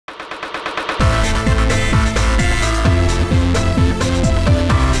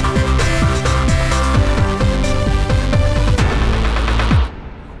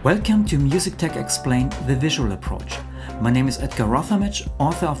Welcome to Music Tech Explained, the visual approach. My name is Edgar Rothermich,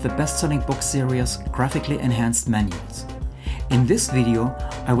 author of the best-selling book series Graphically Enhanced Manuals. In this video,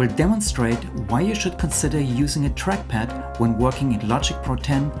 I will demonstrate why you should consider using a trackpad when working in Logic Pro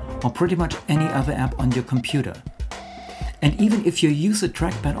 10 or pretty much any other app on your computer. And even if you use a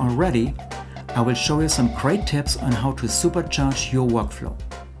trackpad already, I will show you some great tips on how to supercharge your workflow.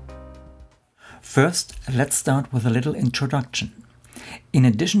 First, let's start with a little introduction. In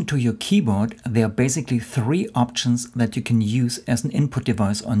addition to your keyboard, there are basically three options that you can use as an input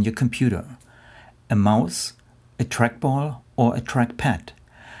device on your computer: a mouse, a trackball, or a trackpad.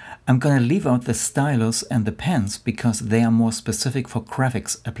 I'm going to leave out the stylus and the pens because they are more specific for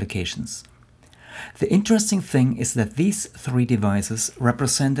graphics applications. The interesting thing is that these three devices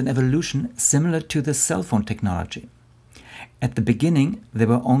represent an evolution similar to the cell phone technology. At the beginning, there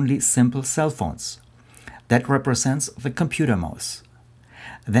were only simple cell phones. That represents the computer mouse.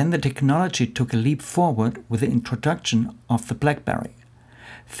 Then the technology took a leap forward with the introduction of the BlackBerry.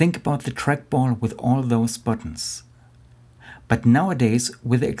 Think about the trackball with all those buttons. But nowadays,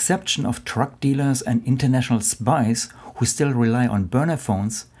 with the exception of drug dealers and international spies who still rely on burner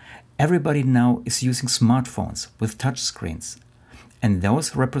phones, everybody now is using smartphones with touchscreens, and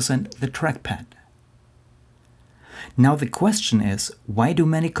those represent the trackpad. Now the question is, why do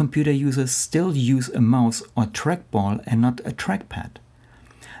many computer users still use a mouse or trackball and not a trackpad?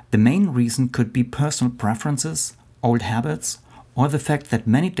 The main reason could be personal preferences, old habits, or the fact that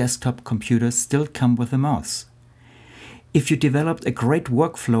many desktop computers still come with a mouse. If you developed a great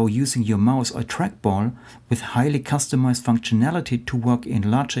workflow using your mouse or trackball with highly customized functionality to work in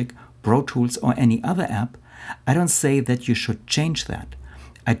Logic, Pro Tools, or any other app, I don't say that you should change that.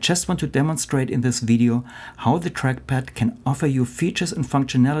 I just want to demonstrate in this video how the trackpad can offer you features and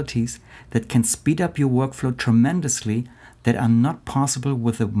functionalities that can speed up your workflow tremendously that are not possible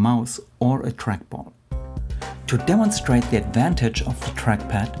with a mouse or a trackball. To demonstrate the advantage of the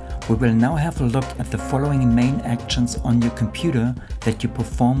trackpad, we will now have a look at the following main actions on your computer that you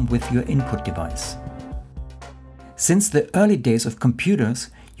perform with your input device. Since the early days of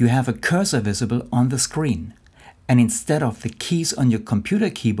computers, you have a cursor visible on the screen. And instead of the keys on your computer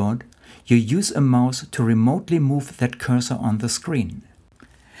keyboard, you use a mouse to remotely move that cursor on the screen.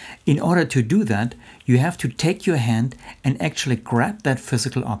 In order to do that, you have to take your hand and actually grab that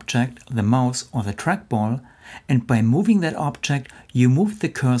physical object, the mouse or the trackball, and by moving that object, you move the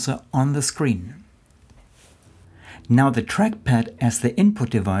cursor on the screen. Now the trackpad as the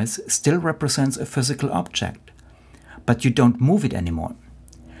input device still represents a physical object, but you don't move it anymore.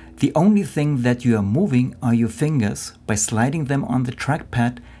 The only thing that you are moving are your fingers by sliding them on the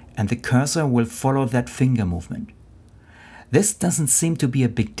trackpad, and the cursor will follow that finger movement. This doesn't seem to be a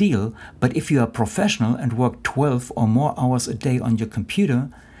big deal, but if you are professional and work 12 or more hours a day on your computer,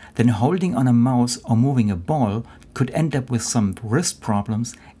 then holding on a mouse or moving a ball could end up with some wrist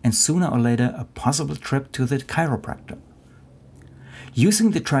problems and sooner or later a possible trip to the chiropractor.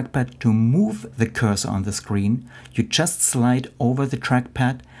 Using the trackpad to move the cursor on the screen, you just slide over the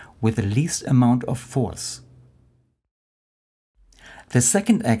trackpad with the least amount of force. The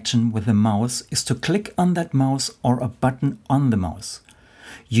second action with the mouse is to click on that mouse or a button on the mouse.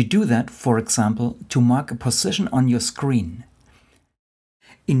 You do that, for example, to mark a position on your screen.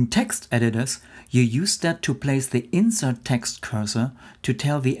 In text editors, you use that to place the insert text cursor to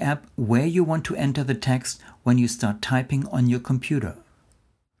tell the app where you want to enter the text when you start typing on your computer.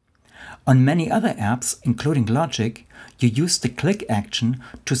 On many other apps, including Logic, you use the click action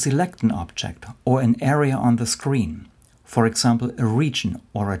to select an object or an area on the screen, for example a region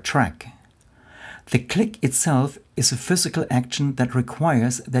or a track. The click itself is a physical action that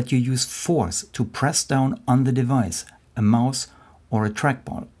requires that you use force to press down on the device, a mouse or a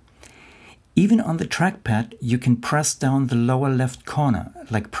trackball. Even on the trackpad, you can press down the lower left corner,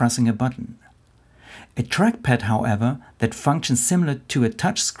 like pressing a button. A trackpad, however, that functions similar to a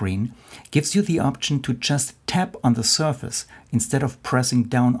touchscreen gives you the option to just tap on the surface instead of pressing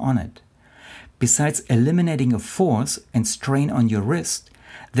down on it. Besides eliminating a force and strain on your wrist,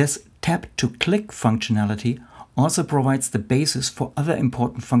 this tap-to-click functionality also provides the basis for other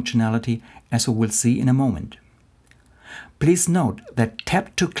important functionality, as we will see in a moment. Please note that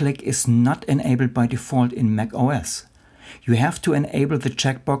tap-to-click is not enabled by default in Mac OS. You have to enable the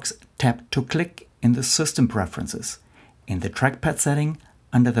checkbox tap-to-click in the system preferences, in the trackpad setting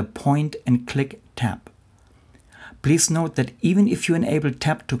under the point and click tab. Please note that even if you enable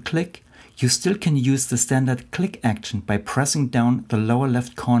tap to click, you still can use the standard click action by pressing down the lower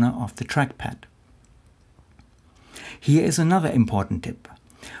left corner of the trackpad. Here is another important tip.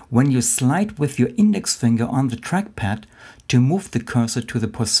 When you slide with your index finger on the trackpad to move the cursor to the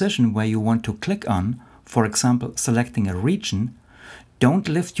position where you want to click on, for example selecting a region, don't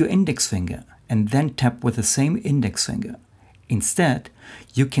lift your index finger and then tap with the same index finger. Instead,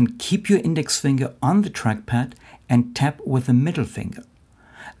 you can keep your index finger on the trackpad and tap with the middle finger.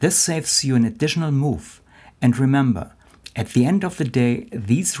 This saves you an additional move, and remember, at the end of the day,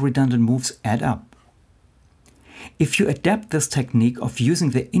 these redundant moves add up. If you adapt this technique of using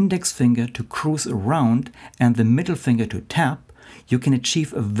the index finger to cruise around and the middle finger to tap, you can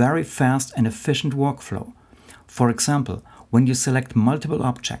achieve a very fast and efficient workflow. For example, when you select multiple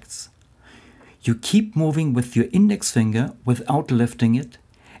objects, you keep moving with your index finger without lifting it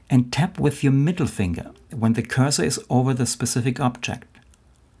and tap with your middle finger when the cursor is over the specific object.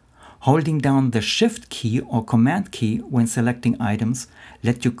 Holding down the Shift key or Command key when selecting items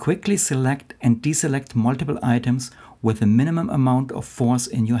let you quickly select and deselect multiple items with a minimum amount of force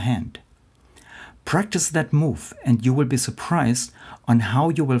in your hand. Practice that move and you will be surprised on how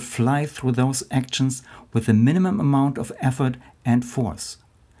you will fly through those actions with a minimum amount of effort and force.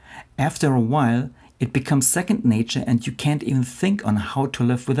 After a while, it becomes second nature and you can't even think on how to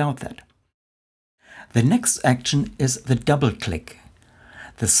live without that. The next action is the double click.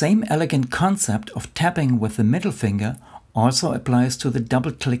 The same elegant concept of tapping with the middle finger also applies to the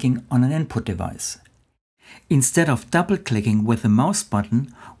double clicking on an input device. Instead of double clicking with the mouse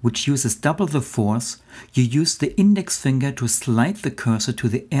button, which uses double the force, you use the index finger to slide the cursor to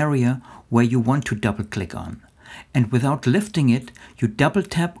the area where you want to double click on, and without lifting it, you double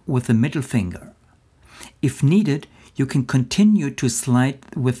tap with the middle finger. If needed, you can continue to slide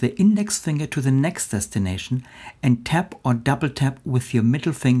with the index finger to the next destination and tap or double tap with your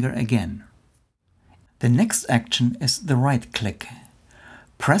middle finger again. The next action is the right click.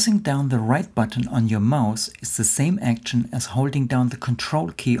 Pressing down the right button on your mouse is the same action as holding down the Control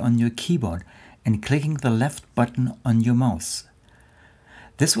key on your keyboard and clicking the left button on your mouse.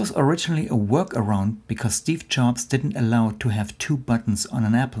 This was originally a workaround because Steve Jobs didn't allow to have two buttons on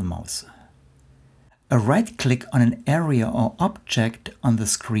an Apple mouse. A right click on an area or object on the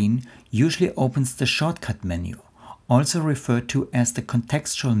screen usually opens the shortcut menu, also referred to as the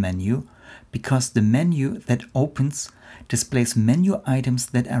contextual menu, because the menu that opens displays menu items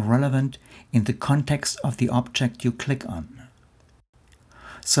that are relevant in the context of the object you click on.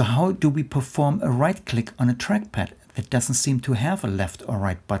 So how do we perform a right click on a trackpad that doesn't seem to have a left or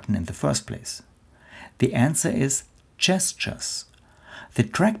right button in the first place? The answer is gestures. The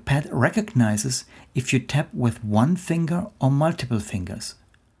trackpad recognizes if you tap with one finger or multiple fingers.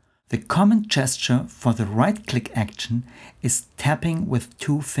 The common gesture for the right-click action is tapping with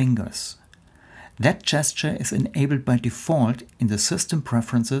two fingers. That gesture is enabled by default in the system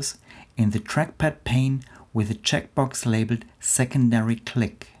preferences in the trackpad pane with a checkbox labeled secondary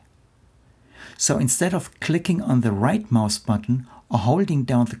click. So instead of clicking on the right mouse button or holding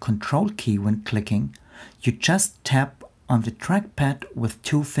down the Control key when clicking, you just tap on the trackpad with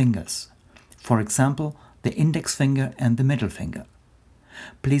two fingers, for example the index finger and the middle finger.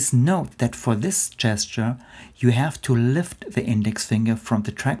 Please note that for this gesture you have to lift the index finger from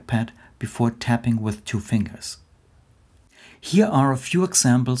the trackpad before tapping with two fingers. Here are a few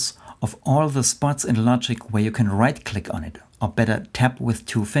examples of all the spots in Logic where you can right-click on it, or better tap with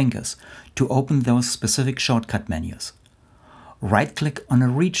two fingers, to open those specific shortcut menus. Right-click on a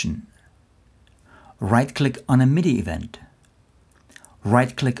region. Right-click on a MIDI event.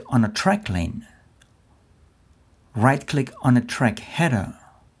 Right-click on a track lane. Right-click on a track header.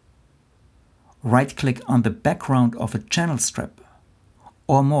 Right-click on the background of a channel strip,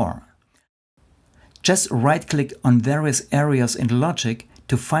 or more. Just right-click on various areas in Logic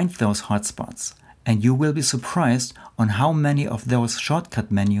to find those hotspots, and you will be surprised on how many of those shortcut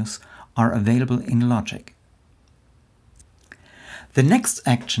menus are available in Logic. The next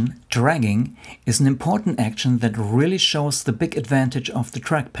action, dragging, is an important action that really shows the big advantage of the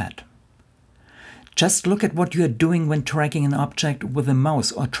trackpad. Just look at what you are doing when dragging an object with a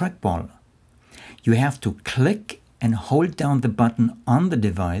mouse or trackball. You have to click and hold down the button on the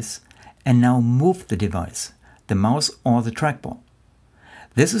device and now move the device, the mouse or the trackball.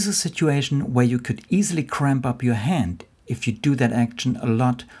 This is a situation where you could easily cramp up your hand if you do that action a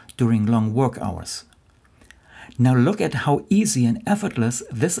lot during long work hours. Now look at how easy and effortless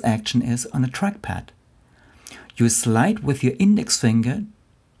this action is on a trackpad. You slide with your index finger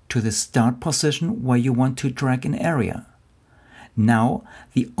to the start position where you want to drag an area. Now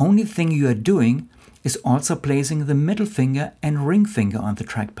the only thing you are doing is also placing the middle finger and ring finger on the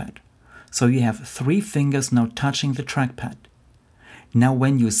trackpad. So you have three fingers now touching the trackpad. Now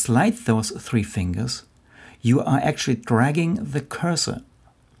when you slide those three fingers, you are actually dragging the cursor.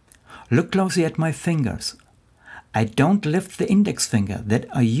 Look closely at my fingers. I don't lift the index finger that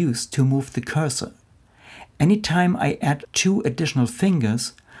I use to move the cursor. Anytime I add 2 additional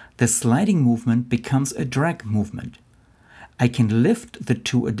fingers, the sliding movement becomes a drag movement. I can lift the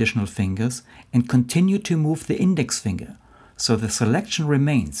 2 additional fingers and continue to move the index finger, so the selection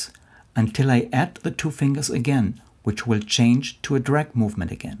remains until I add the 2 fingers again, which will change to a drag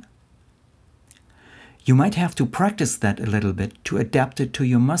movement again. You might have to practice that a little bit to adapt it to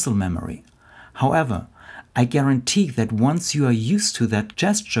your muscle memory. However, I guarantee that once you are used to that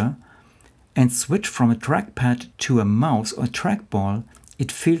gesture and switch from a trackpad to a mouse or trackball,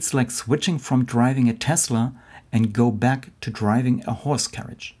 it feels like switching from driving a Tesla and go back to driving a horse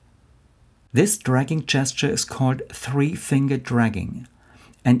carriage. This dragging gesture is called 3-finger dragging,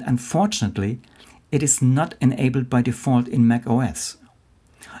 and unfortunately, it is not enabled by default in macOS.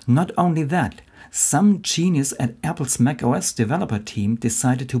 Not only that, some genius at Apple's macOS developer team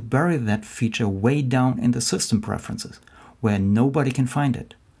decided to bury that feature way down in the system preferences, where nobody can find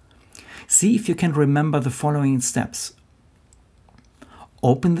it. See if you can remember the following steps.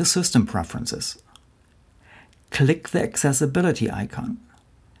 Open the system preferences. Click the accessibility icon.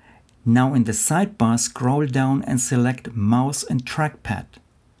 Now in the sidebar, scroll down and select Mouse and Trackpad.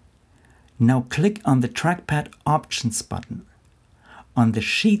 Now click on the Trackpad Options button. On the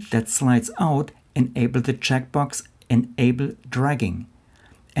sheet that slides out, enable the checkbox Enable Dragging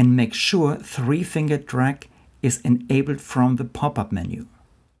and make sure 3-finger drag is enabled from the pop-up menu.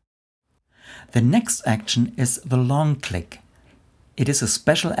 The next action is the long click. It is a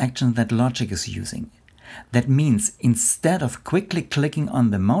special action that Logic is using. That means instead of quickly clicking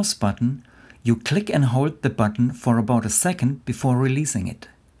on the mouse button, you click and hold the button for about a second before releasing it.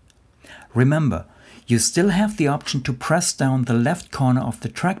 Remember, you still have the option to press down the left corner of the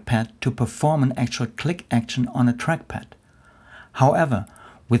trackpad to perform an actual click action on a trackpad. However,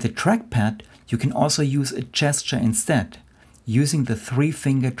 with the trackpad, you can also use a gesture instead, using the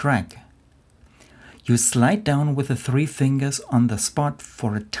 3-finger drag. You slide down with the 3 fingers on the spot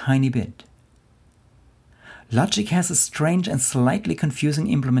for a tiny bit. Logic has a strange and slightly confusing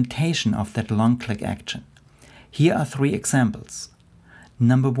implementation of that long click action. Here are 3 examples.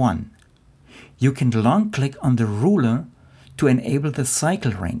 Number 1. You can long click on the ruler to enable the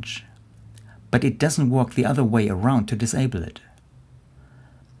cycle range, but it doesn't work the other way around to disable it.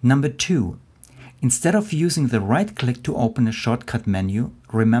 Number 2. Instead of using the right click to open a shortcut menu,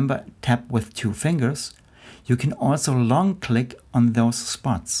 remember tap with 2 fingers, you can also long click on those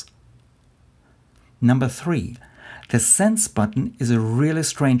spots. Number 3. The Sense button is a really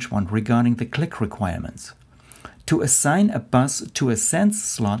strange one regarding the click requirements. To assign a bus to a Sense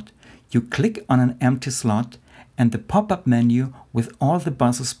slot, you click on an empty slot and the pop-up menu with all the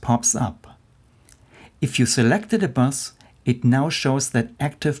buses pops up. If you selected a bus, it now shows that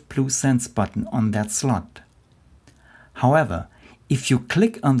active blue Sense button on that slot. However, if you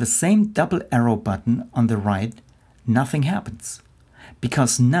click on the same double arrow button on the right, nothing happens,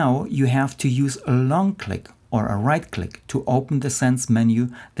 because now you have to use a long click or a right click to open the Sense menu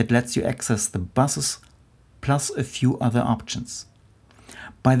that lets you access the buses plus a few other options.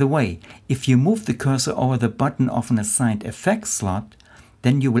 By the way, if you move the cursor over the button of an assigned effects slot,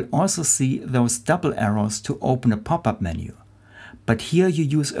 then you will also see those double arrows to open a pop-up menu. But here you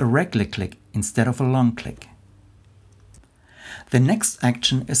use a regular click instead of a long click. The next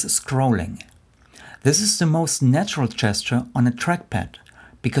action is scrolling. This is the most natural gesture on a trackpad,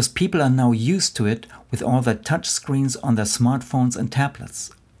 because people are now used to it with all the touch screens on their smartphones and tablets.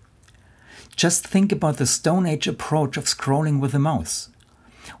 Just think about the Stone Age approach of scrolling with a mouse.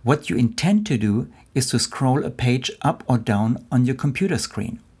 What you intend to do is to scroll a page up or down on your computer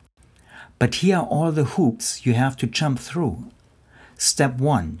screen. But here are all the hoops you have to jump through. Step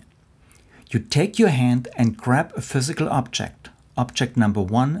 1. You take your hand and grab a physical object. Object number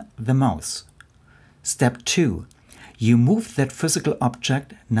 1, the mouse. Step 2. You move that physical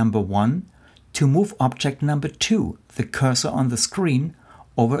object number 1 to move object number 2, the cursor on the screen,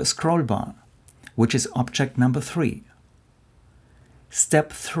 over a scroll bar, which is object number 3.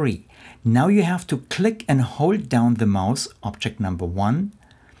 Step 3. Now you have to click and hold down the mouse, object number 1,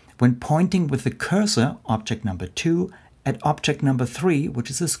 when pointing with the cursor, object number 2, at object number 3, which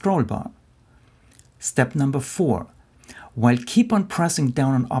is a scroll bar. Step number 4. While keep on pressing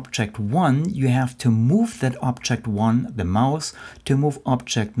down on object 1, you have to move that object 1, the mouse, to move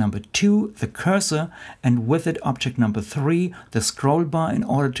object number 2, the cursor, and with it object number 3, the scroll bar, in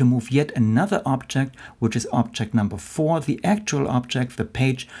order to move yet another object, which is object number 4, the actual object, the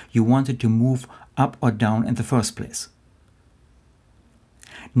page you wanted to move up or down in the first place.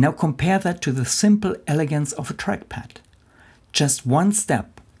 Now compare that to the simple elegance of a trackpad. Just one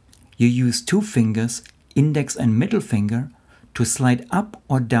step. you use two fingers, index and middle finger, to slide up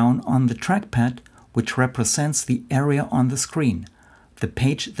or down on the trackpad, which represents the area on the screen, the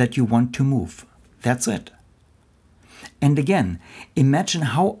page that you want to move. That's it. And again, imagine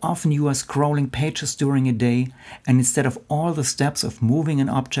how often you are scrolling pages during a day, and instead of all the steps of moving an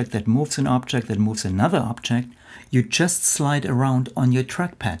object that moves an object that moves another object, you just slide around on your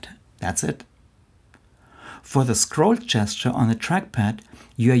trackpad. That's it. For the scroll gesture on the trackpad,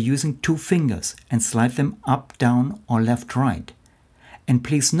 you are using two fingers and slide them up, down or left, right. And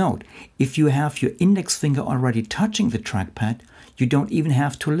please note, if you have your index finger already touching the trackpad, you don't even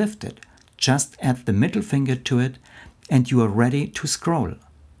have to lift it. Just add the middle finger to it and you are ready to scroll.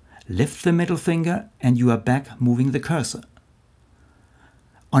 Lift the middle finger and you are back moving the cursor.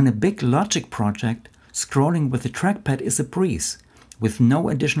 On a big logic project, scrolling with the trackpad is a breeze, with no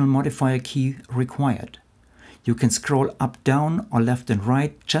additional modifier key required. You can scroll up, down or left and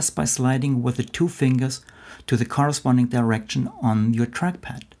right just by sliding with the two fingers to the corresponding direction on your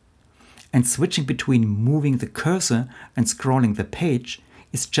trackpad. And switching between moving the cursor and scrolling the page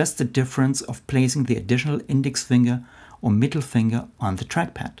is just the difference of placing the additional index finger or middle finger on the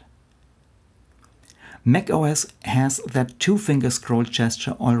trackpad. macOS has that two-finger scroll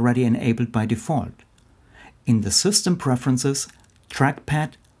gesture already enabled by default. In the system preferences,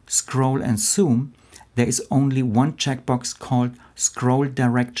 trackpad, scroll and zoom, there is only one checkbox called Scroll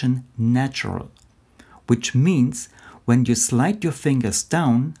Direction Natural, which means when you slide your fingers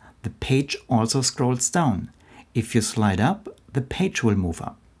down, the page also scrolls down. If you slide up, the page will move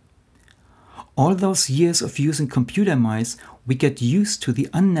up. All those years of using computer mice, we get used to the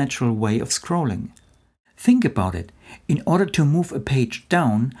unnatural way of scrolling. Think about it. In order to move a page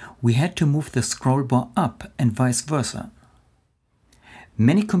down, we had to move the scroll bar up and vice versa.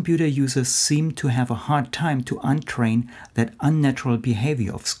 Many computer users seem to have a hard time to untrain that unnatural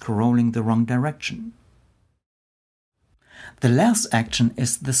behavior of scrolling the wrong direction. The last action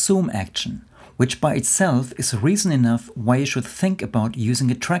is the zoom action, which by itself is reason enough why you should think about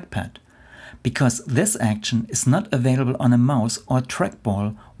using a trackpad, because this action is not available on a mouse or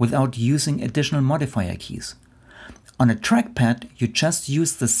trackball without using additional modifier keys. On a trackpad, you just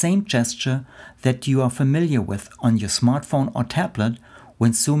use the same gesture that you are familiar with on your smartphone or tablet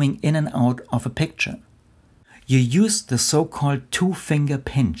when zooming in and out of a picture. You use the so-called two-finger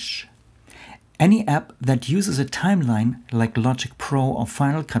pinch. Any app that uses a timeline like Logic Pro or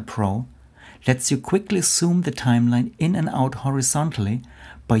Final Cut Pro lets you quickly zoom the timeline in and out horizontally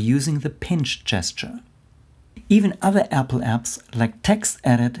by using the pinch gesture. Even other Apple apps like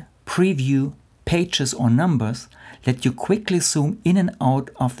TextEdit, Preview, Pages or Numbers let you quickly zoom in and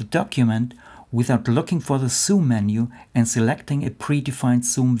out of the document without looking for the zoom menu and selecting a predefined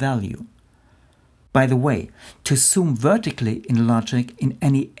zoom value. By the way, to zoom vertically in Logic in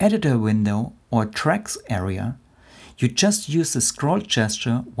any editor window or tracks area, you just use the scroll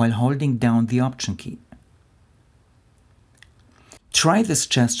gesture while holding down the Option key. Try this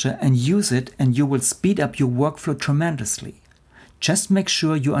gesture and use it and you will speed up your workflow tremendously. Just make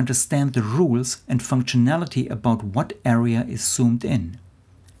sure you understand the rules and functionality about what area is zoomed in.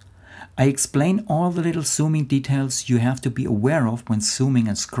 I explain all the little zooming details you have to be aware of when zooming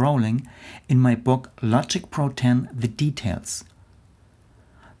and scrolling in my book Logic Pro 10 The Details.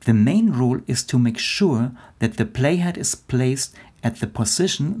 The main rule is to make sure that the playhead is placed at the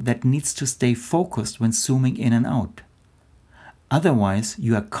position that needs to stay focused when zooming in and out. Otherwise,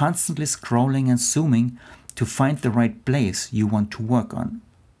 you are constantly scrolling and zooming to find the right place you want to work on.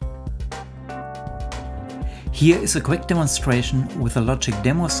 Here is a quick demonstration with a Logic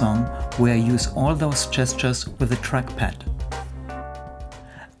demo song where I use all those gestures with a trackpad.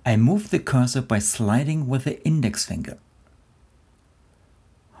 I move the cursor by sliding with the index finger.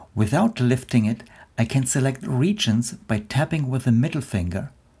 Without lifting it, I can select regions by tapping with the middle finger.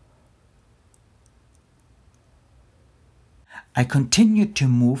 I continue to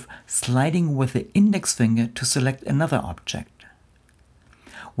move, sliding with the index finger to select another object.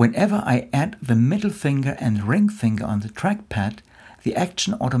 Whenever I add the middle finger and ring finger on the trackpad, the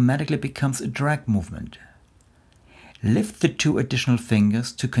action automatically becomes a drag movement. Lift the two additional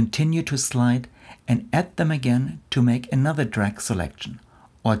fingers to continue to slide and add them again to make another drag selection,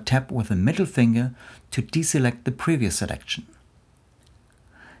 or tap with the middle finger to deselect the previous selection.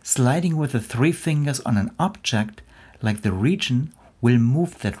 Sliding with the three fingers on an object, like the region, will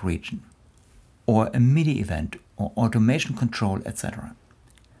move that region, or a MIDI event, or automation control, etc.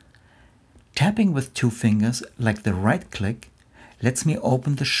 Tapping with two fingers, like the right click, lets me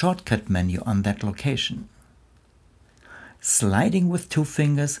open the shortcut menu on that location. Sliding with two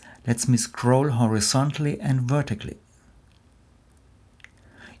fingers lets me scroll horizontally and vertically.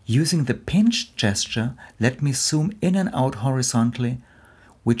 Using the pinch gesture, let me zoom in and out horizontally,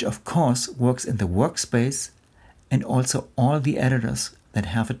 which of course works in the workspace and also all the editors that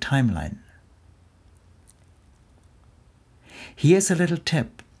have a timeline. Here's a little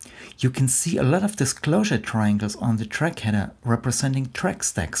tip. You can see a lot of disclosure triangles on the track header representing track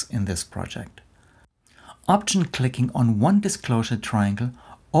stacks in this project. Option clicking on one disclosure triangle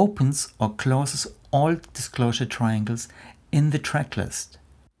opens or closes all disclosure triangles in the track list.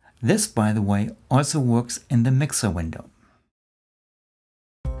 This, by the way, also works in the mixer window.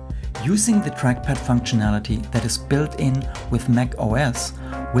 Using the trackpad functionality that is built in with Mac OS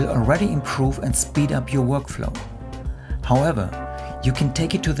will already improve and speed up your workflow. However, you can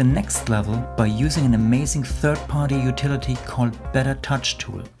take it to the next level by using an amazing third-party utility called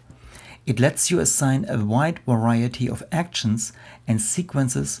TouchTool. It lets you assign a wide variety of actions and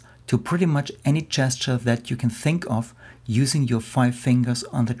sequences to pretty much any gesture that you can think of using your 5 fingers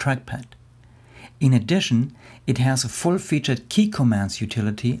on the trackpad. In addition, it has a full-featured key commands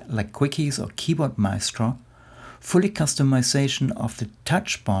utility like Quickies or Keyboard Maestro, fully customization of the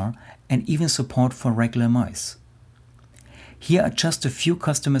touch bar, and even support for regular mice. Here are just a few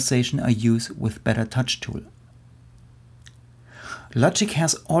customizations I use with TouchTool. Logic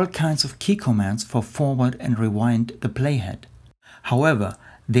has all kinds of key commands for forward and rewind the playhead. However,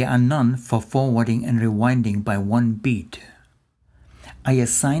 there are none for forwarding and rewinding by one beat. I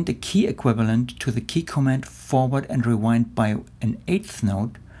assigned a key equivalent to the key command forward and rewind by an 1/8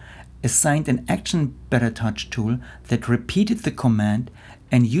 note, assigned an action TouchTool that repeated the command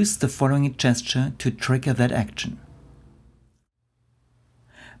and used the following gesture to trigger that action.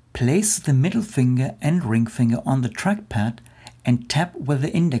 Place the middle finger and ring finger on the trackpad and tap with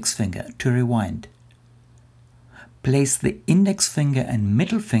the index finger to rewind. Place the index finger and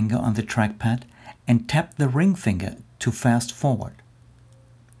middle finger on the trackpad and tap the ring finger to fast forward.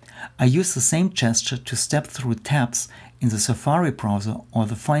 I use the same gesture to step through tabs in the Safari browser or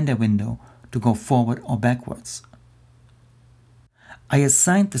the Finder window to go forward or backwards. I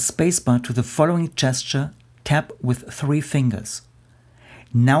assigned the spacebar to the following gesture, tap with 3 fingers.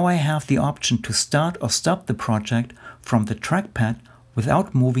 Now I have the option to start or stop the project from the trackpad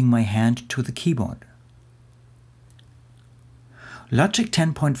without moving my hand to the keyboard. Logic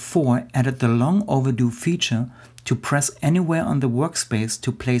 10.4 added the long overdue feature to press anywhere on the workspace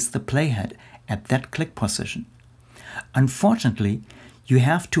to place the playhead at that click position. Unfortunately, you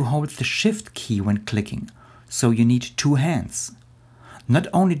have to hold the Shift key when clicking, so you need 2 hands. Not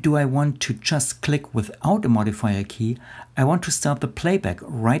only do I want to just click without a modifier key, I want to start the playback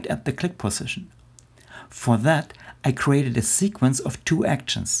right at the click position. For that, I created a sequence of 2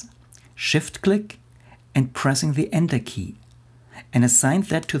 actions, Shift click and pressing the Enter key, and assigned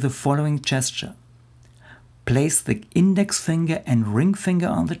that to the following gesture. Place the index finger and ring finger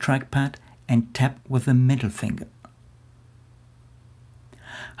on the trackpad and tap with the middle finger.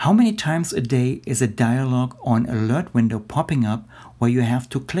 How many times a day is a dialog or an alert window popping up where you have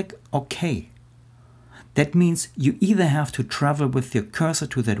to click OK? That means you either have to travel with your cursor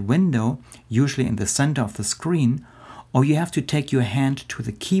to that window, usually in the center of the screen, or you have to take your hand to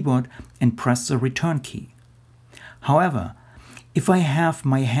the keyboard and press the return key. However, if I have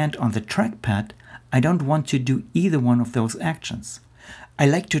my hand on the trackpad, I don't want to do either one of those actions. I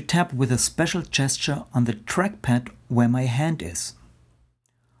like to tap with a special gesture on the trackpad where my hand is.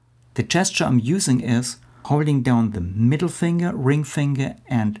 The gesture I'm using is holding down the middle finger, ring finger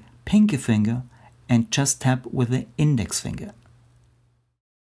and pinky finger and just tap with the index finger.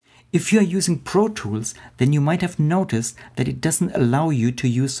 If you are using Pro Tools, then you might have noticed that it doesn't allow you to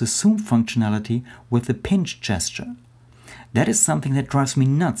use the zoom functionality with the pinch gesture. That is something that drives me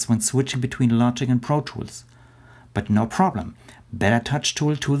nuts when switching between Logic and Pro Tools. But no problem,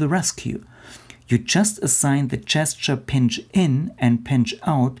 TouchTool to the rescue. You just assign the gesture pinch in and pinch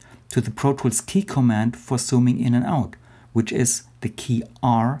out to the Pro Tools key command for zooming in and out, which is the key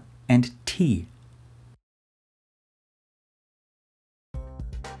R and T.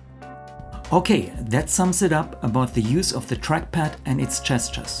 Okay, that sums it up about the use of the trackpad and its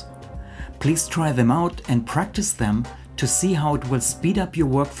gestures. Please try them out and practice them to see how it will speed up your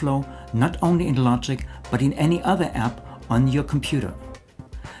workflow not only in Logic but in any other app on your computer.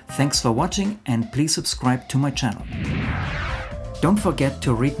 Thanks for watching and please subscribe to my channel. Don't forget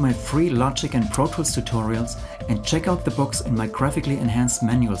to read my free Logic and Pro Tools tutorials and check out the books in my graphically enhanced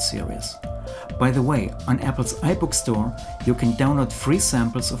manual series. By the way, on Apple's iBook Store, you can download free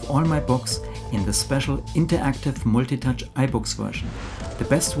samples of all my books in the special interactive multi-touch iBooks version, the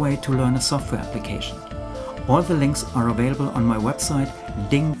best way to learn a software application. All the links are available on my website,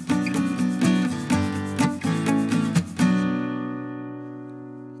 Ding.